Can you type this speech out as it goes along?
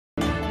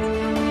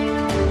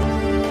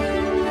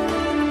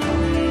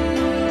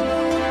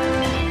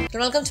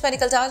welcome to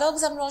Medical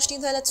Dialogues. I'm Roshni.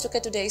 Let's look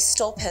at today's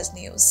top health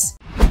news.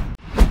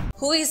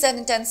 Who is an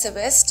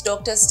intensivist?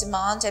 Doctors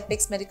demand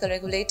Epic's medical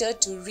regulator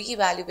to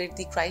reevaluate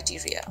the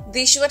criteria.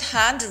 The issue at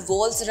hand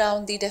revolves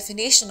around the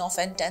definition of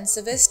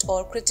intensivist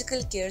or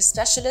critical care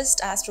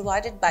specialist as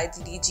provided by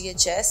the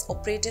DGHS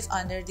operative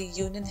under the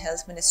Union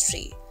Health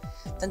Ministry.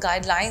 The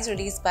guidelines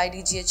released by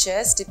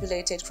DGHS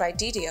stipulated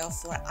criteria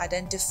for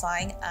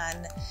identifying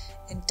an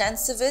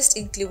intensivist,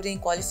 including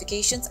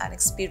qualifications and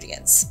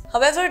experience.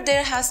 However,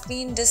 there has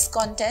been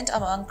discontent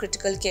among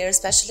critical care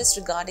specialists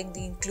regarding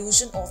the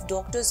inclusion of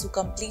doctors who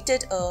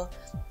completed a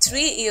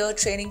 3-year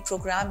training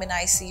program in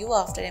ICU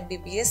after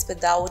MBBS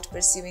without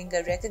pursuing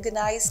a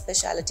recognized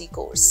specialty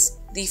course.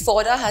 The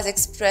FORDA has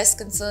expressed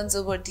concerns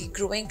over the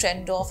growing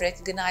trend of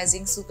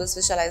recognizing super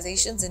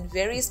specializations in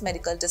various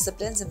medical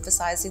disciplines,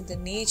 emphasizing the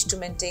need to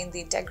maintain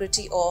the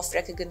integrity of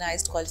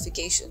recognized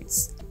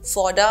qualifications.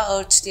 FORDA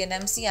urged the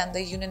NMC and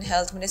the Union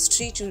Health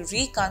Ministry to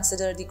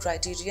reconsider the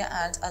criteria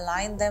and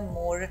align them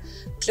more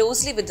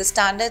closely with the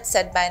standards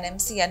set by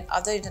NMC and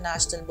other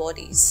international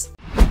bodies.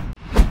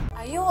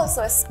 Are you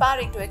also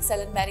aspiring to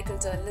excel in medical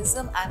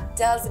journalism and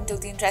delve into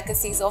the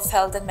intricacies of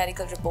health and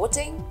medical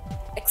reporting?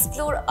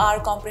 Explore our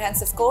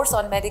comprehensive course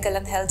on medical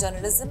and health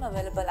journalism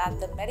available at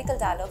the Medical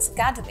Dialogues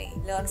Academy.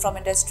 Learn from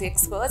industry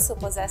experts who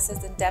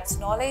possesses in-depth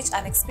knowledge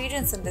and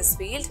experience in this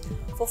field.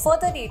 For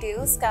further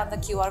details, scan the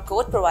QR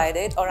code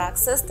provided or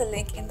access the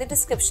link in the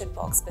description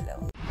box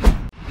below.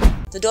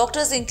 The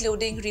doctors,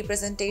 including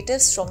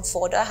representatives from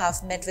FORDA,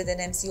 have met with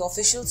NMC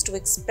officials to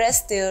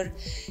express their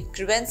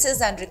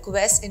grievances and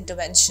request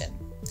intervention.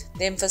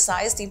 They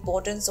emphasized the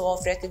importance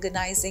of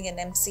recognizing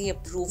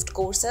NMC-approved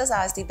courses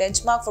as the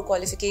benchmark for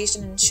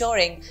qualification,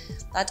 ensuring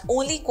that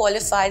only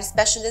qualified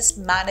specialists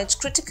manage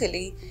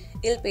critically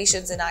ill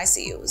patients in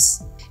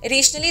ICUs.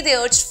 Additionally, they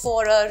urged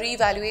for a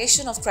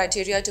re-evaluation of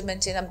criteria to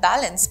maintain a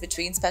balance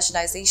between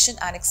specialization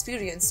and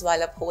experience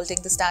while upholding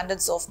the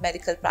standards of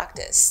medical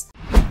practice.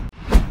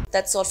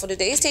 That's all for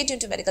today. Stay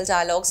tuned to Medical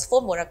Dialogues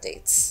for more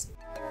updates.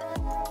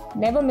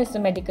 Never miss a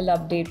medical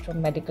update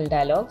from Medical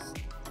Dialogues.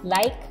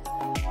 Like,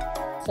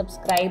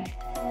 subscribe,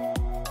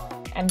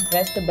 and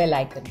press the bell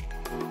icon.